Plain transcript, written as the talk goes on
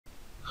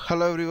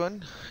Hello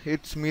everyone,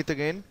 it's Meet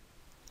again.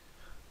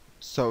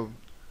 So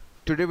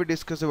today we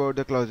discuss about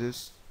the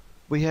clauses.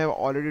 We have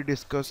already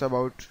discussed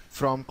about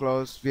from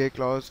clause, where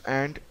clause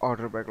and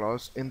order by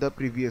clause in the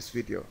previous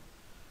video.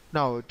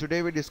 Now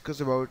today we discuss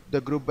about the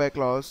group by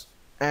clause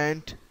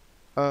and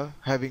a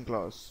having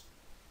clause.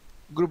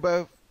 Group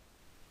by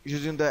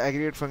using the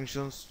aggregate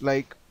functions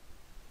like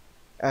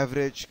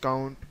average,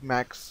 count,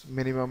 max,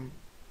 minimum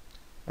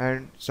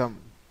and sum.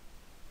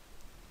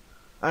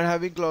 And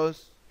having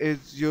clause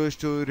is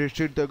used to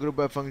restrict the group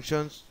by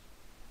functions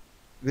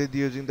with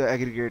using the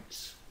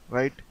aggregates,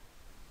 right?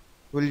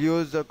 We'll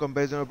use the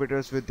comparison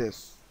operators with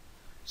this.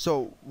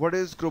 So what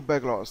is group by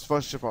clause?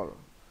 First of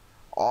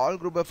all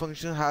group by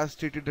function has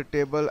treated the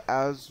table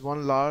as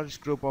one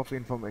large group of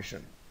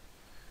information.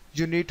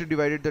 You need to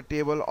divide the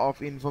table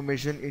of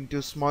information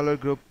into smaller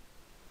group.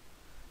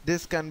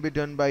 This can be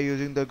done by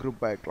using the group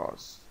by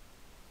clause.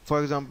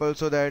 For example,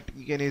 so that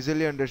you can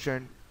easily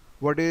understand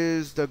what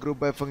is the group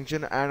by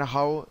function and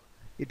how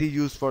it is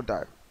used for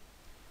that.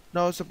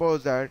 Now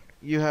suppose that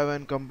you have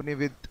a company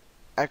with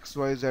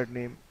XYZ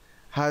name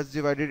has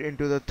divided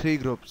into the three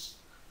groups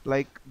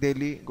like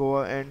Delhi,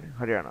 Goa and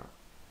Haryana.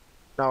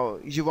 Now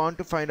you want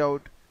to find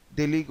out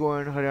Delhi, Goa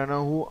and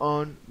Haryana who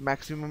earn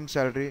maximum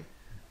salary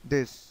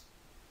this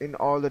in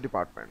all the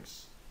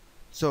departments.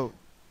 So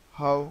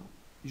how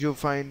you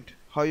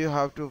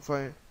have to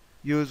find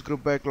use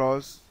group by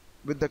clause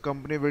with the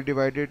company will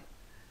divide it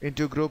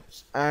into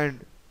groups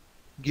and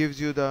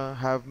gives you the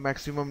have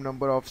maximum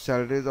number of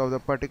salaries of the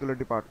particular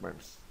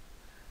departments.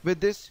 With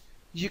this,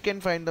 you can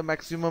find the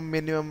maximum,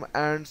 minimum,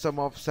 and sum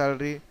of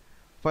salary,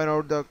 find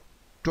out the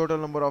total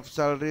number of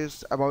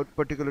salaries about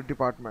particular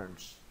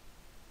departments.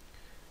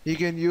 You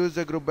can use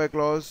the group by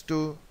clause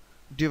to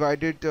divide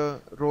the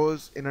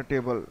rows in a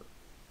table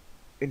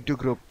into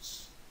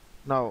groups.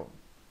 Now,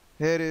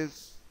 here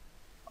is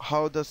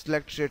how the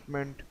select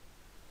statement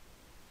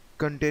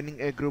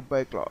containing a group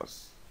by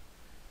clause.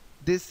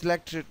 This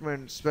select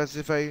statement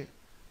specify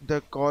the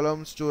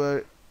columns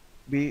to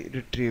be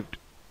retrieved,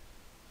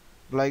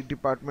 like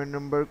department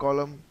number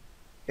column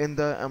in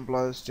the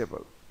employees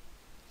table.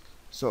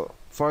 So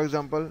for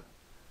example,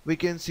 we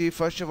can see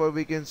first of all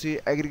we can see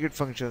aggregate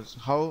functions,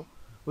 how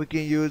we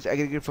can use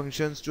aggregate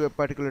functions to a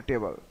particular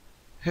table.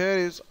 Here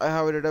is I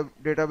have a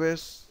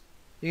database.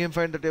 You can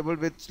find the table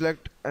with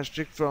select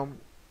asterisk from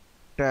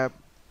tab.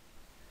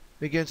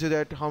 We can see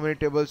that how many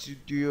tables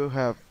do you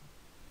have.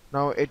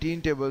 Now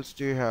 18 tables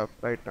do you have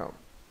right now.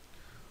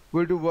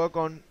 We'll do work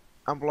on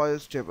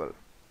employees table.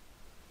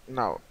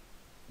 Now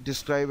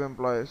describe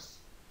employees.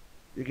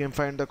 You can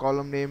find the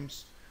column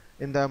names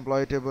in the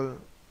employee table.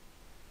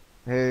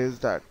 Here is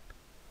that.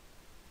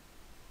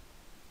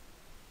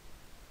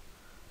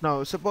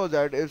 Now suppose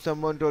that if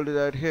someone told you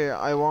that hey,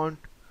 I want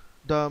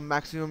the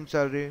maximum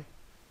salary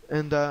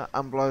in the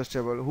employees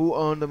table, who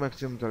earn the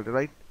maximum salary,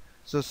 right?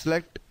 So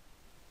select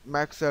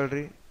max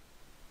salary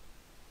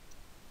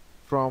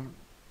from,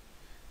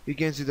 you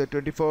can see that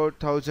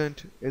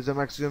 24,000 is the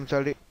maximum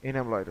salary in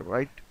employee table,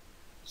 right?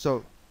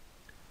 So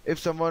if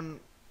someone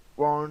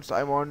wants,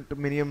 I want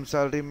minimum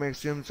salary,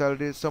 maximum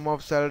salary, sum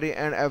of salary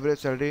and average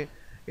salary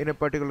in a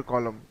particular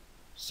column.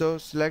 So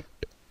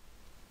select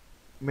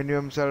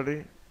minimum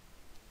salary,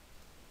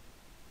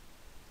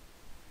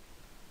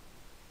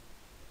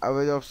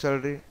 average of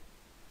salary,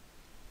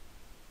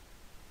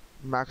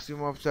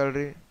 maximum of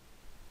salary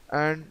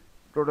and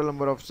total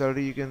number of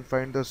salary. You can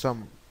find the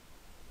sum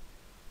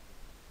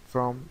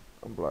from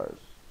employers.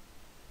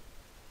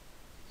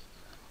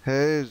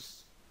 Here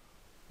is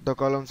the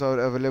columns are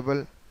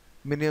available.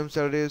 Minimum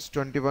salary is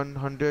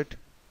 2100,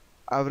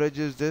 average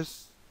is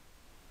this,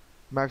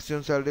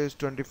 maximum salary is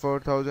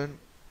 24,000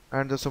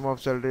 and the sum of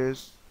salary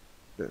is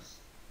this.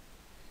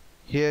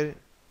 Here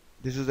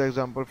this is the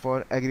example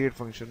for aggregate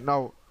function.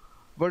 Now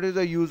what is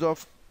the use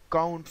of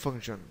count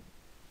function?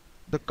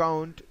 The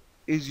count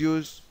is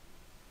used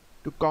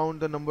to count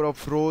the number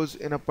of rows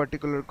in a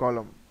particular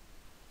column,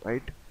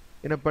 right?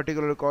 In a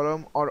particular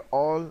column or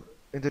all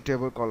in the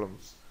table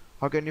columns.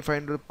 How can you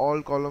find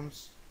all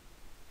columns,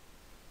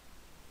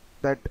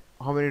 that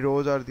how many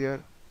rows are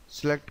there?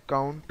 Select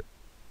count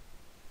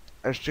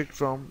asterisk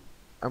from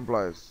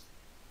employees,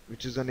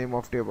 which is the name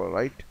of table,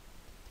 right?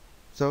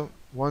 So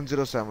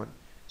 107.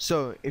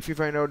 So if you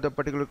find out the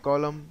particular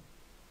column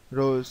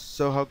rows,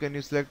 so how can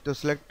you select the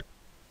select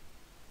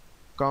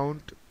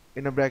count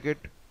in a bracket?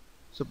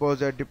 Suppose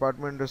that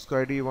department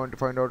underscore ID, you want to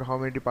find out how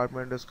many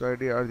department underscore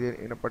ID are there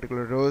in a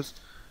particular rows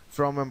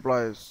from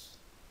employees.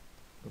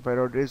 Find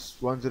out is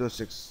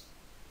 106.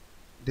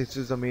 This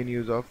is the main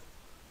use of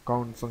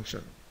count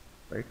function,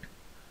 right?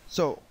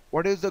 So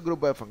what is the group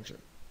by function?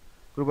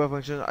 Group by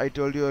function, I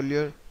told you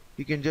earlier,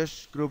 you can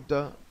just group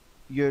the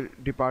your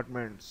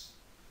departments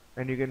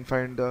and you can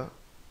find the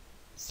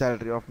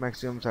salary of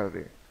maximum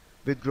salary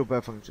with group by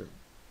function.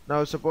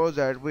 Now suppose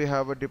that we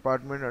have a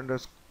department under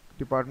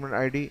department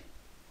ID,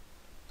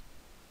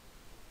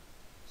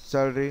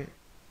 salary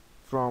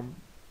from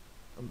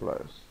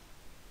employers.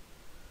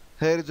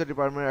 Here is the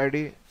department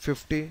ID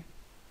 50,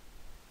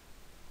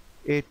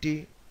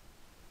 80,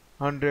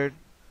 100,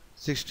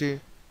 60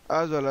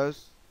 as well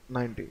as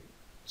 90.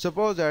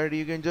 Suppose that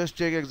you can just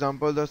take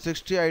example, the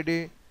 60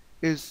 ID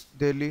is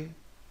Delhi,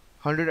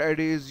 100 ID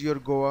is your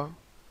Goa,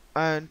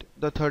 and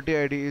the 30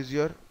 ID is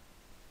your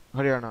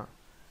Haryana,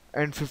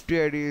 and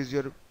 50 ID is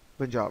your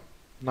Punjab.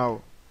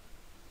 Now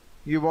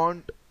you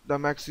want the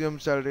maximum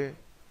salary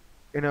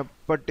in a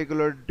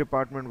particular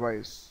department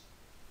wise.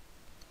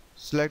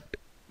 Select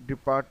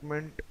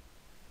department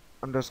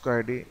underscore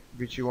ID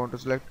which you want to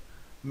select.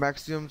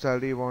 Maximum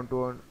salary, you want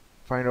to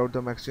find out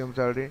the maximum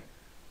salary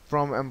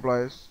from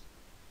employees.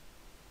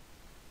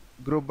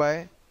 Group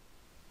by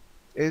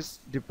is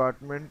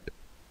department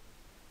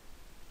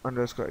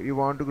underscore, you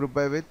want to group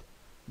by with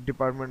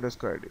department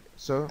underscore ID.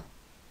 So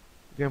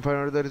you can find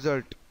out the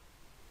result.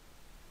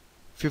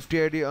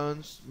 50 ID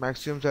earns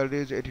maximum salary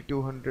is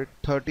 8200,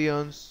 30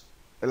 earns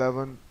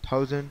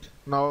 11,000.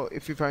 Now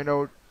if you find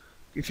out,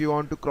 if you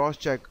want to cross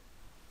check,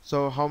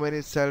 so how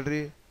many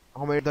salary,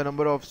 how many the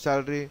number of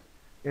salary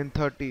in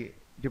 30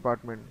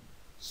 department,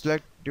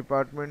 select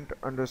department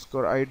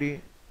underscore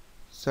ID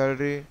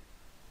salary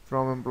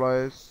from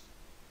employees.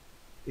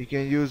 You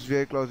can use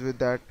where clause with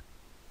that,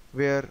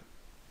 where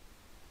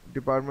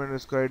department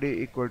underscore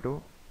ID equal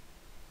to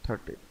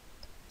 30.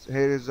 So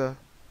here is the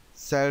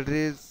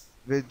salaries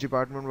with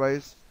department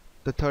wise.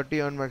 The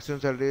 30 on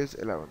maximum salary is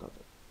 11,000.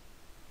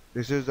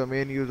 This is the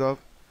main use of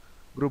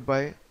group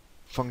by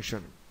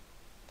function.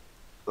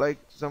 Like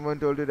someone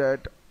told you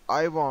that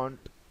I want,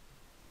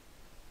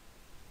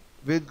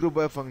 with group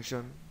by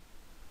function,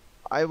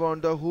 I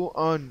want the who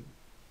earn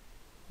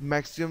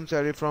maximum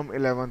salary from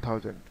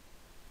 11,000,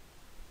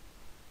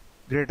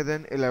 greater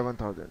than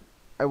 11,000.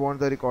 I want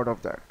the record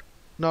of that.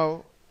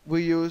 Now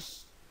we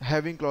use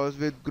having clause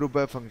with group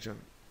by function.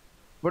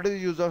 What is the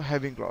use of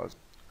having clause?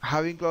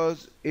 Having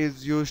clause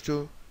is used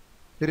to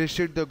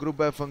restrict the group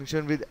by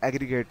function with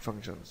aggregate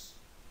functions,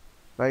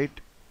 right?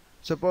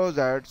 Suppose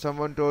that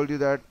someone told you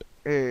that,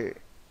 hey,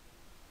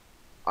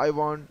 I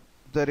want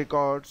the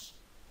records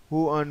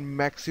who earn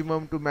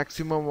maximum to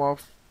maximum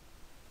of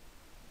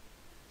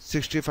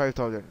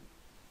 65,000.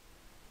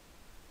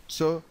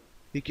 So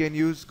you can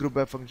use group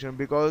by function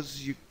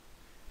because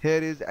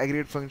here is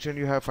aggregate function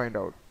you have find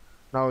out.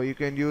 Now you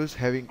can use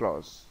having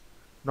clause,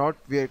 not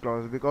where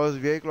clause, because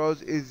where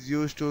clause is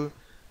used to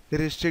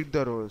restrict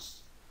the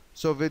rows.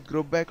 So with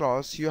group by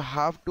clause you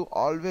have to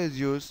always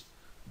use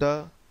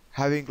the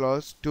having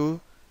clause to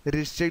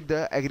restrict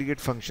the aggregate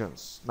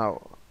functions.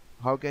 Now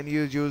how can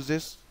you use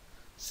this?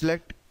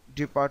 Select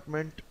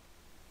department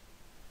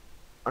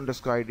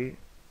underscore ID,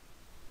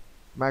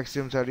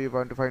 maximum salary you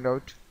want to find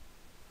out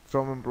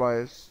from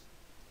employees,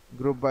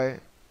 group by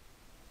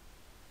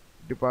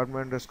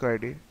department underscore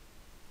ID,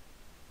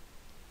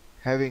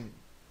 having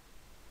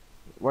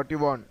what you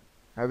want,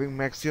 having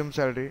maximum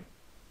salary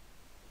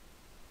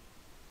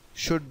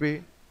should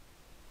be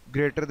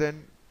greater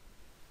than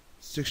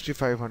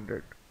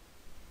 6500.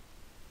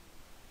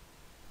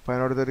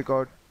 Find out the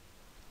record.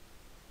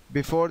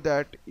 Before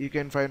that you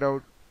can find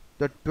out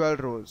the 12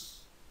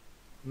 rows.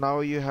 Now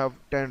you have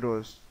 10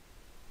 rows,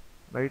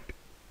 right?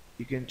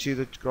 You can see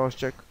the cross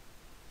check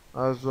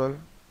as well.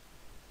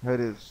 Here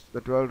is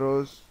the 12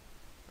 rows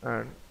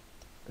and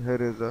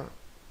here is the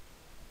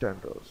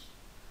 10 rows.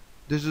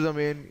 This is the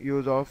main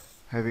use of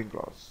having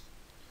clause,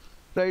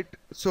 right?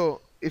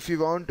 So if you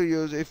want to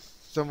use, if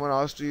someone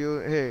asks you,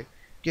 hey,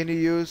 can you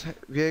use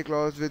where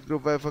clause with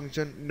group by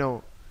function?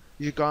 No,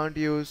 you can't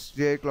use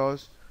where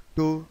clause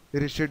to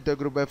restrict the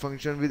group by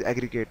function with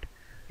aggregate.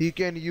 You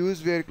can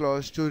use where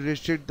clause to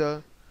restrict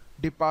the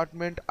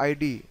department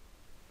ID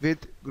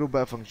with group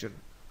by function.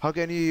 How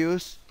can you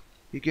use?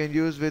 You can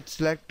use with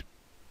select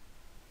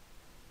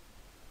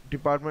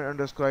department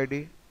underscore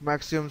ID,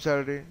 maximum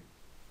salary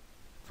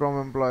from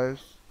employees.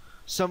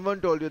 Someone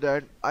told you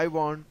that I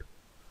want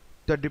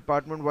the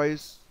department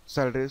wise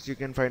salaries, you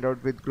can find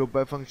out with group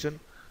by function,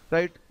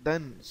 right?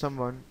 Then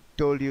someone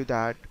told you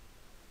that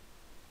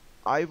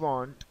I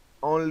want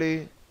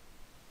only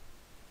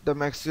the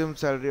maximum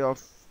salary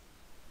of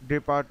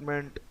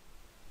department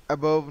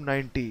above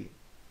 90,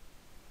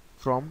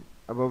 from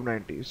above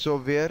 90. So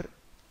where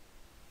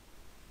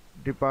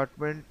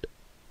department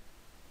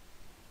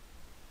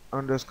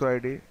underscore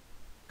ID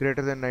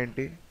greater than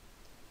 90,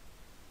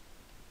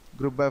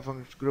 group by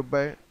function, group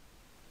by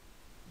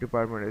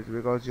department is,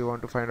 because you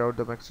want to find out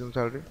the maximum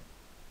salary.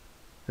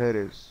 Here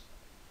is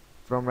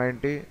from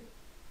 90,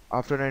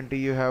 after 90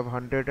 you have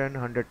 100 and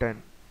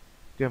 110.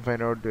 You can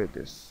find out with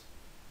this.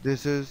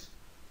 This is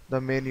the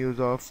main use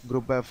of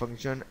group by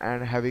function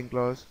and having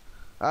clause,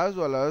 as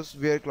well as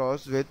where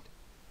clause with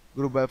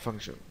group by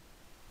function.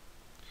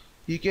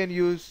 You can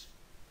use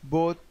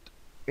both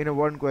in a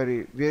one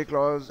query, where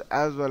clause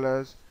as well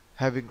as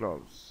having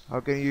clause. How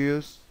can you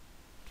use?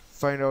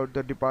 Find out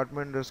the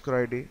department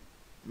underscore ID,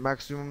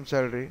 maximum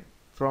salary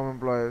from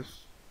employees,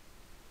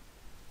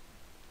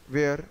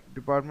 where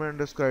department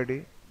underscore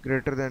ID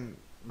greater than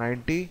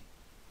 90,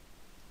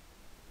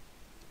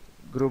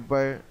 group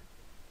by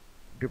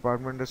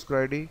department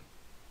underscore ID,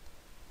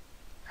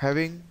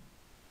 having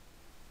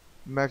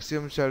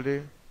maximum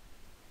salary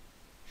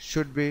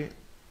should be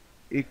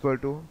equal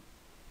to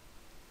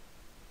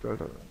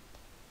 12,000.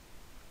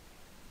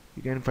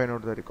 You can find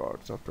out the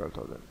records of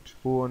 12,000.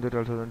 Who earned the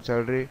 12,000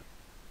 salary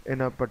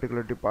in a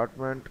particular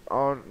department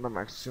or the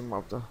maximum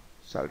of the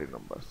salary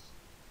numbers.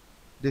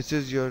 This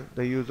is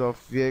the use of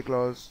VA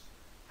clause,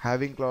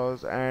 having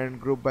clause and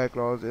group by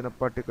clause in a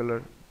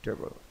particular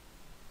table.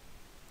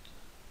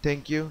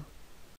 Thank you.